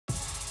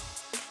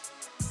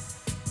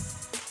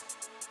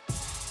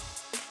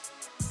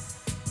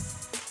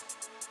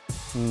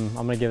I'm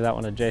going to give that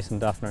one to Jason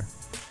Duffner.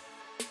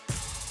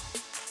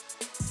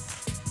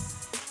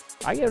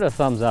 I give it a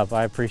thumbs up.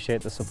 I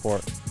appreciate the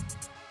support.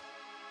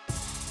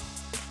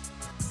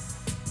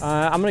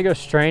 I'm going to go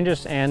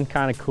strangest and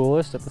kind of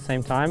coolest at the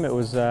same time. It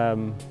was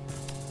a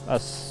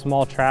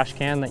small trash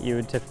can that you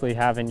would typically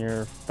have in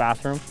your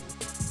bathroom.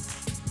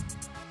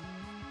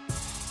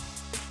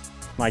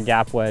 My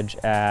gap wedge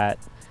at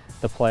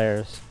the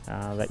Players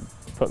that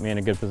put me in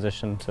a good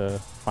position to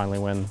finally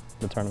win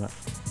the tournament.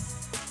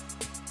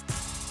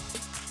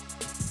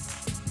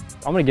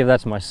 I'm going to give that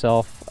to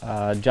myself.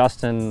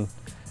 Justin,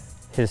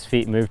 his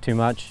feet move too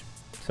much,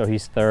 so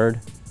he's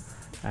third,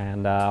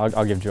 and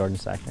I'll give Jordan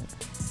second.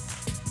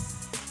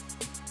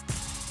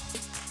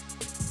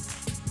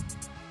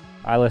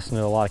 I listen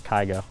to a lot of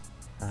Kygo,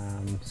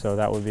 so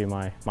that would be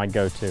my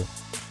go-to.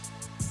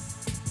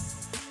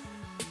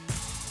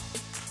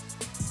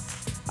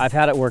 I've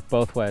had it work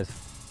both ways.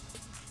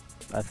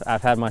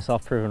 I've had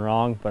myself proven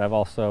wrong, but I've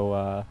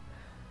also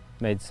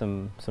made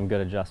some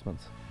good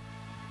adjustments.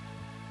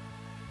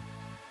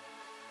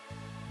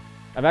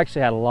 I've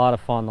actually had a lot of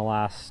fun the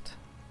last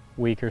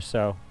week or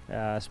so,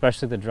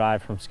 especially the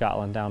drive from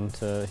Scotland down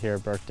to here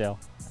at Birkdale.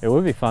 It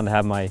would be fun to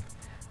have my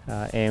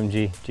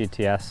AMG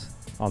GTS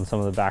on some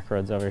of the back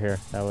roads over here.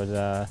 That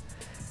would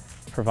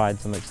provide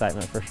some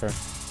excitement for sure.